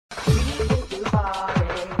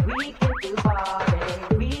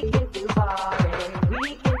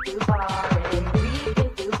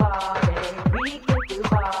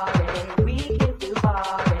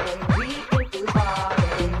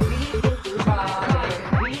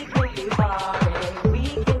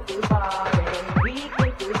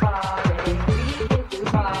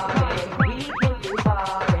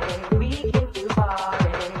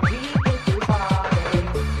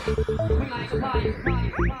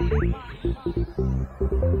We like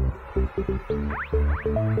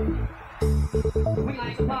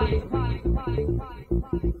to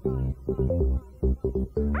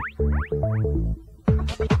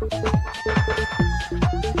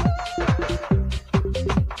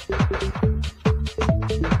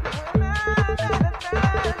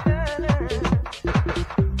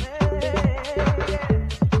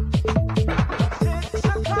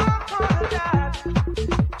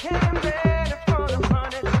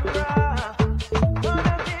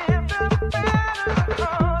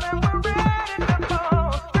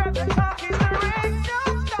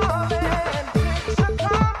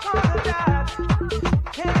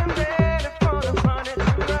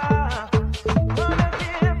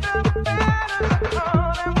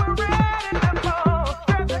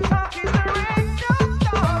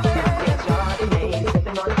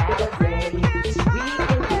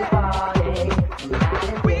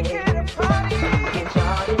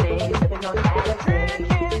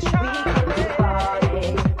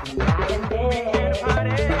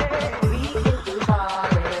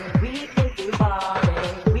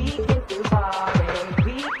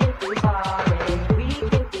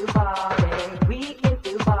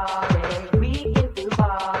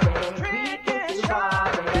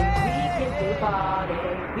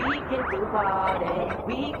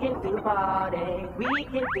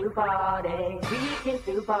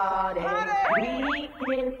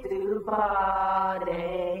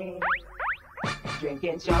party.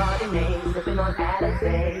 Drinking Chardonnay, sipping on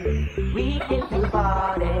Alizé. We can do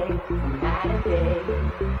party night and day.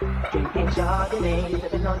 Drinking Chardonnay,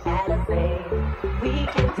 sipping on Alizé. We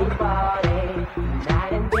can do party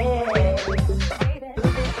night and day.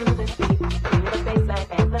 Moving to the street, feel the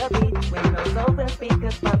bassline and the beat. When those open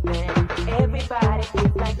speakers pumping, everybody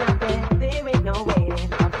feels like nothing. There ain't no way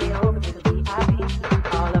I'll stay over to the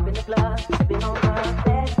VIP. All up in the club, sipping on buzz.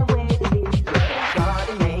 That's the way it is.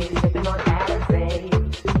 Chardonnay, sipping on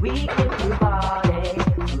Alizé. We can do party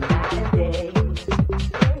night and day.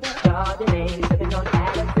 Chardonnay, sipping on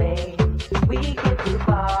Alizé. We can do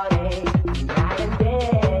party night and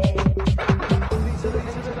day.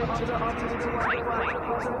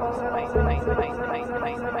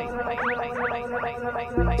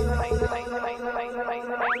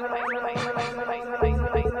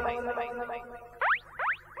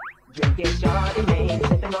 Drinking Chardonnay,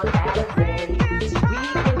 sipping on Alizé.